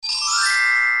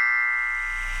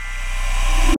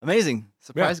Amazing.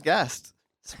 Surprise guest.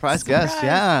 Surprise guest.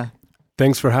 Yeah.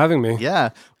 Thanks for having me. Yeah.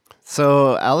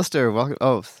 So, Alistair, welcome.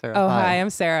 Oh, Sarah. Oh, hi. I'm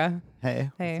Sarah.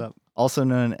 Hey. Hey. What's up? Also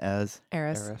known as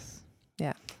Eris.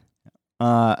 Yeah.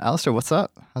 Alistair, what's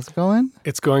up? How's it going?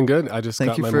 It's going good. I just Thank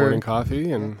got you my for- morning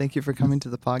coffee and Thank you for coming to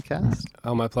the podcast.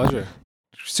 oh, my pleasure.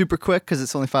 Super quick because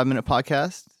it's only 5-minute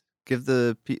podcast. Give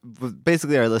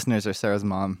basically our listeners are Sarah's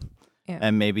mom, Yeah.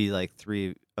 and maybe like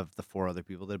 3 of the 4 other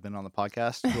people that have been on the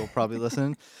podcast will probably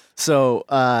listen. So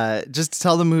just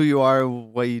tell them who you are,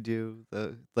 what you do,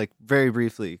 very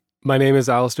briefly. My name is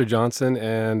Alistair Johnson,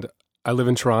 and I live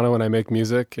in Toronto, and I make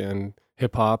music and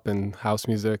hip hop and house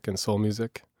music and soul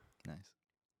music. Nice.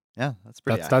 Yeah, that's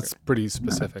pretty. That's pretty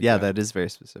specific. Yeah, that is very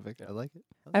specific. I like it.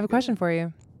 I have a question for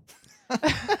you.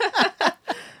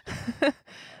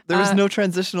 There was no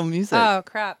transitional music. Oh,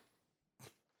 crap.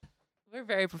 We're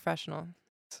very professional.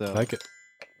 So I like it.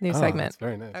 New Oh, segment. That's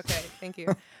very nice. Okay, thank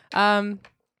you.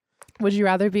 Would you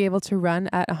rather be able to run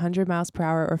at 100 miles per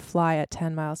hour or fly at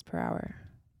 10 miles per hour?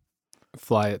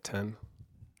 Fly at 10.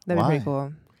 That'd be Why? pretty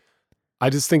cool. I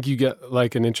just think you get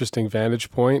like an interesting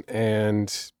vantage point,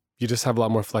 and you just have a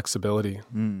lot more flexibility.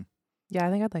 Yeah, I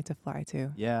think I'd like to fly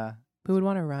too. Yeah. Who would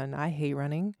want to run? I hate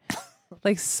running.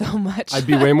 Like so much. I'd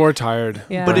be way more tired.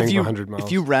 Yeah. But if running you 100 miles.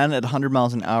 if you ran at 100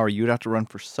 miles an hour, you'd have to run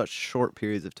for such short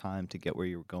periods of time to get where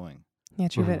you were going. Yeah,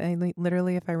 true. But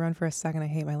literally, if I run for a second, I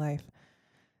hate my life.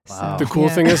 Wow. The cool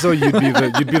thing is though, you'd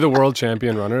be the world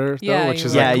champion runner though, Yeah, which you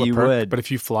is would. like Yeah, a you perk. would. But if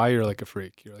you fly, you're like a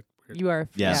freak. You're like weird. You are.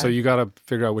 Yeah. So you got to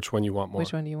figure out which one you want more.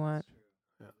 Which one do you want?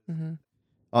 Yeah. Mm-hmm.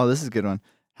 Oh, this is a good one.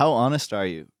 How honest are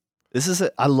you?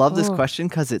 I love this Oh. question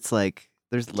because it's like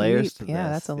there's layers to this. Yeah,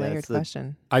 that's a layered it's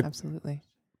question. I- Absolutely.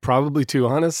 Probably too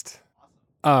honest.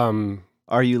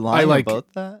 Are you lying like-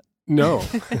 about that? No.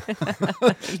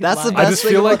 That's the I best just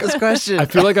thing feel about like- this question. I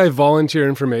feel like I volunteer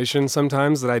information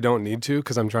sometimes that I don't need to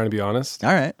because I'm trying to be honest,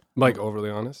 All right. like overly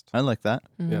honest. I like that.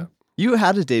 Yeah. You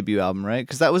had a debut album, right?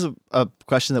 Because that was a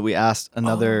question that we asked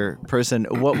another person.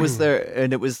 What was there?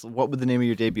 And it was, what would the name of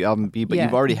your debut album be? But Yeah.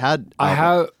 you've already had. I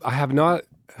have not.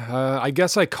 I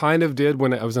guess I kind of did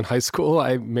when I was in high school.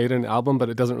 I made an album, but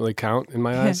it doesn't really count in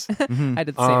my eyes. I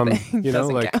did the same thing. You know,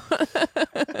 Doesn't like-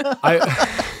 count. I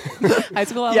High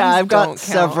school albums Yeah, I've got don't count.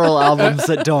 several albums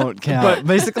that don't count. But-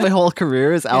 basically, my whole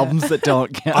career is albums that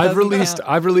don't count. I've Doesn't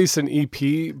I've released an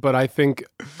EP, but I think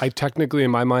I technically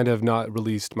in my mind have not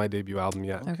released my debut album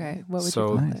yet. Okay, what would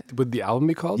So you call it? would the album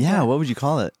be called? Yeah, what would you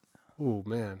call it? Oh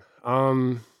man.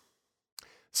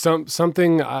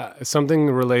 Something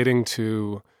relating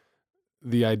to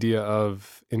the idea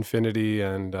of infinity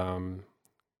and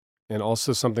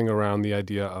also something around the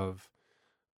idea of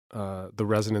the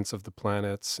resonance of the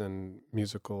planets and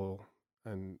musical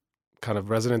and kind of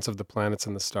resonance of the planets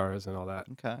and the stars and all that.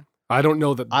 Okay. I don't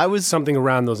know that I was something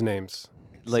around those names.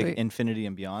 like Sweet. Infinity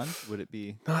and Beyond. Would it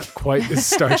be Not quite as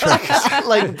Star Trek.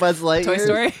 like Buzz Lightyear? Toy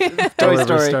Story. Toy However,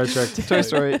 Story. Star Trek. Toy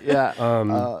Story.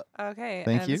 Yeah. Okay,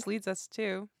 Thank and you. this leads us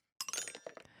to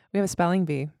we have a spelling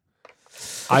bee.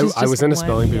 I Which is was just in a one-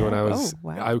 spelling bee yeah. when I was. Oh,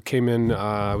 wow. I came in.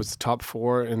 I was top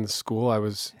 4 in the school. I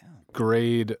was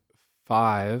grade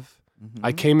 5.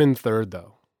 I Mhm. came in 3rd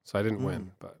though, so I didn't Mm.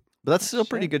 win. But But that's still Shit.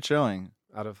 pretty good showing.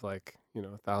 out of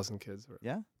 1,000 kids,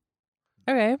 Yeah.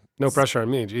 Okay. no pressure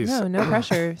on me. Jeez. No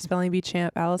pressure. Spelling bee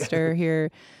champ Alistair here.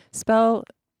 Spell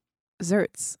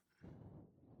Zerts.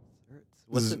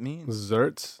 What's it mean?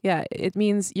 Zerts. Yeah, it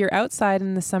means you're outside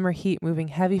in the summer heat moving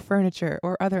heavy furniture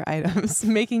or other items,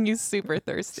 making you super This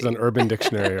thirsty. is an Urban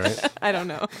Dictionary, right? I don't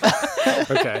know.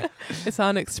 Okay. It's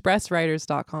on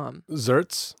expresswriters.com.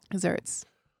 Zerts. Zerts.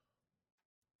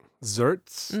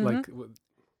 Zerts. Mhm. Like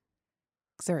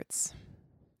Zerts.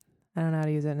 I don't know how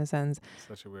to use it in a sentence.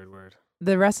 such a weird word.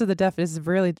 The rest of the is a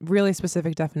really, really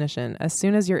specific definition. As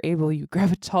soon as you're able, you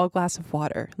grab a tall glass of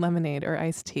water, lemonade, or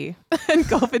iced tea and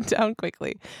gulp it down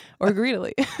quickly or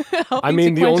greedily. I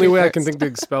mean, the only way I can think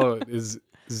to spell it is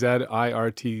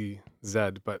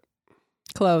ZIRTZ, but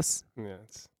Close. yeah,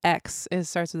 it's X. It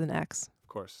starts with an X. of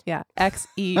course. Yeah.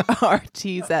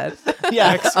 XERTZ.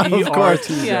 Yeah, of course.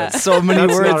 XERTZ. Yeah. So many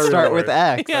That's not a words real start with word.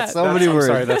 X. Yeah. That's so many I'm words.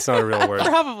 sorry, that's not a real word.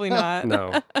 Probably not.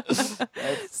 No.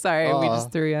 Sorry, we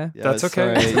just threw you. Yeah, That's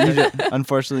okay. sorry.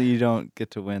 Unfortunately, you don't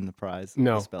get to win the prize. of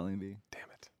No. the spelling bee. Damn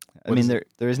it. I What mean, is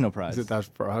there is no prize. Is it that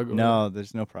frog? or- No,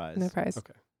 there's no prize. No prize.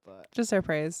 Okay. But Just our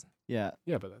praise. yeah,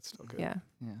 Yeah, but that's still good. Yeah.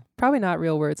 yeah. Probably not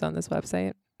real words on this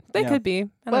website. They Yeah. could be. I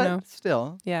but don't know.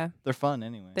 still, Yeah. they're fun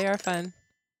anyway. They are fun.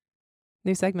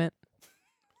 New segment.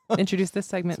 Introduce this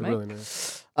segment, It's Mike. really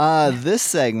nice. This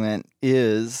segment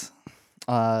is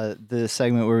the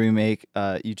segment where we make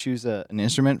you choose an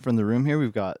instrument from the room here.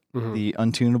 We've got Mhm. the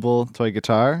untunable toy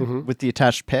guitar Mhm. with the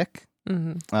attached pick.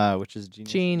 which is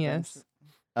genius. Genius.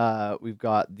 We've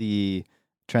got the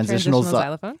transitional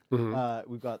xylophone.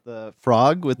 we've got the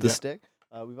frog with the Yeah. stick.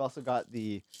 We've also got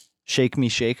the shake me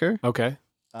shaker. Okay.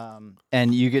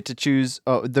 And you get to choose.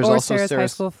 Oh, there's Or also Sarah's high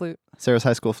school flute. Sarah's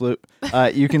high school flute.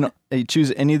 You can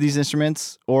choose any of these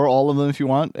instruments or all of them if you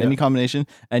want, any Yeah. combination,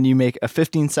 and you make a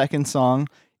 15-second song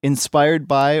inspired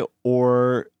by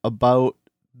or about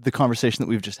the conversation that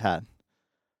we've just had.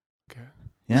 Okay.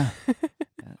 Yeah.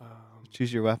 Um,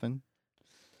 Choose your weapon.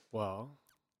 well,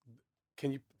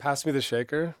 can you pass me the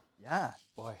shaker? Yeah.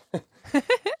 Boy.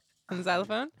 And the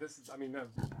xylophone. This is, I mean, no.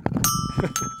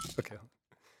 Okay.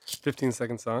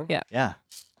 15-second song? Yeah. Yeah.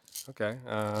 Okay.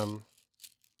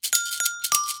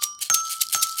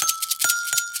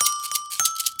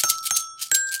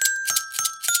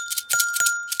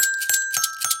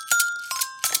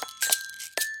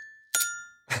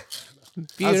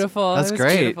 Beautiful. That's It was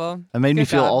great. Beautiful. That made me Good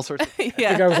feel job. all sorts of. I think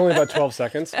Yeah. I was only about 12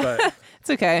 seconds, but It's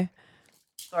okay.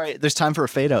 Sorry, there's time for a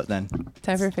fade out then.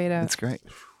 Time for a fade out. That's great.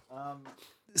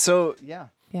 So yeah,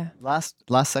 Yeah. last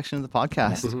section of the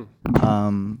podcast.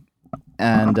 Mhm.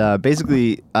 And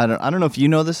basically, I don't know if you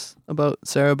know this about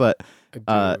Sarah, but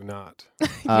I do not.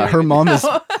 her mom is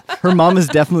her mom is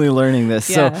definitely learning this.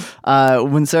 Yeah. So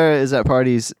when Sarah is at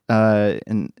parties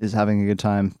and is having a good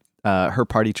time, her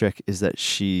party trick is that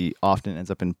she often ends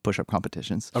up in push-up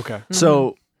competitions. Okay. Mm-hmm.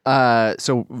 So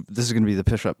so this is going to be the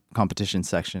push-up competition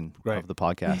section Right. of the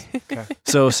podcast. Okay.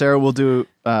 So Sarah will do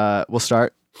we'll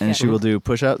start and Yeah. she will do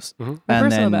push-ups. Mhm. My And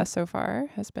personal then best so far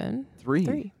has been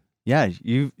 3. Yeah,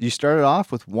 you started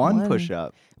off with one One.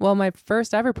 push-up. Well, my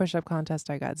first ever push-up contest,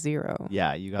 I got 0.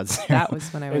 Yeah, you got 0. That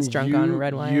was when I was And drunk on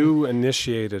red wine. You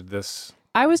initiated this.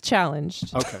 I was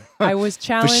challenged. Okay. I was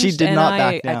challenged, did and not I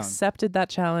back down. accepted that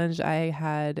challenge. I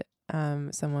had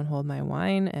someone hold my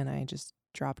wine, and I just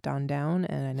dropped on down,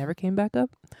 and I never came back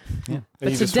up. And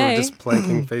But you today- just were just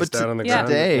planking face But down on the yeah. ground.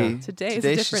 today, Today is a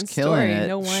Today she's different killing story. it.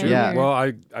 No wine Sure. Yeah. here.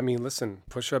 Well, I mean, listen,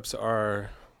 push-ups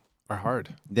are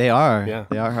hard. they are. Yeah.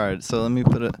 They are hard. So let me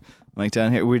put a mic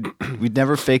down here. We'd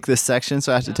never fake this section,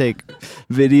 so I have to take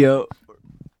video.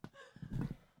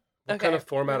 What kind of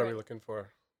format are we looking for?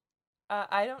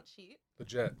 I don't cheat.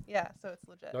 Legit. Yeah, so it's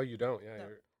legit. No, you don't. Yeah. No.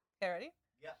 You're, Okay, ready?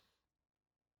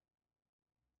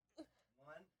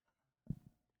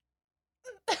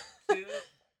 Two.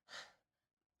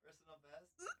 Personal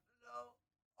best. No.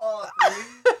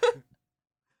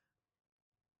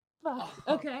 Oh,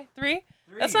 3. Okay, 3.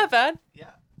 That's not bad. Yeah.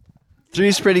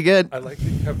 3's pretty good. I like that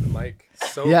you have the mic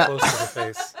so Yeah. close to the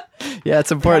face. Yeah,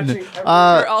 it's important. Catching every-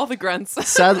 For all the grunts.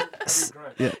 Sad,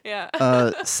 Yeah.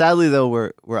 yeah. sadly though,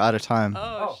 we're out of time.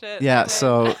 Oh shit. Yeah, Okay.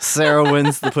 so Sarah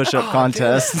wins the push-up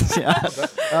contest. Yeah.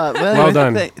 But Well anyway,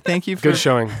 done. Thank you for Good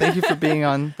showing. Thank you for being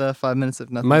on the 5 Minutes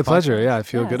of Nothing. My podcast. pleasure. Yeah, I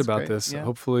feel Yeah, good it's about great. this. Yeah.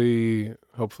 Hopefully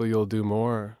you'll do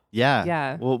more. Yeah.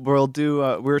 Yeah. We'll do.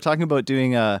 We were talking about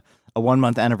doing a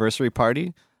 1-month anniversary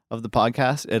party of the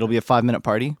podcast. It'll be a 5-minute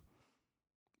party.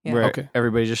 Yeah. Where Okay.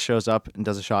 everybody just shows up and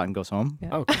does a shot and goes home. Yeah.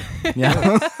 Oh,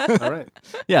 Yeah. all right.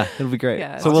 Yeah, it'll be great.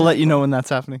 Yeah, so it's we'll let really you know when that's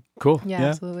happening. Cool. Yeah, Yeah.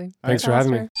 absolutely. Thanks for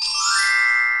having me.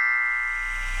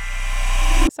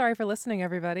 Sorry for listening,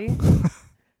 everybody.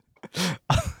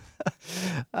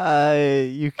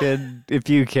 You could, if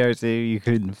you care to, you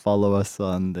can follow us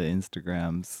on the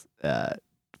Instagrams at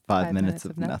 5 minutes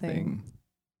of nothing.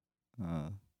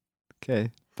 Okay.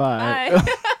 Bye.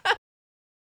 Bye.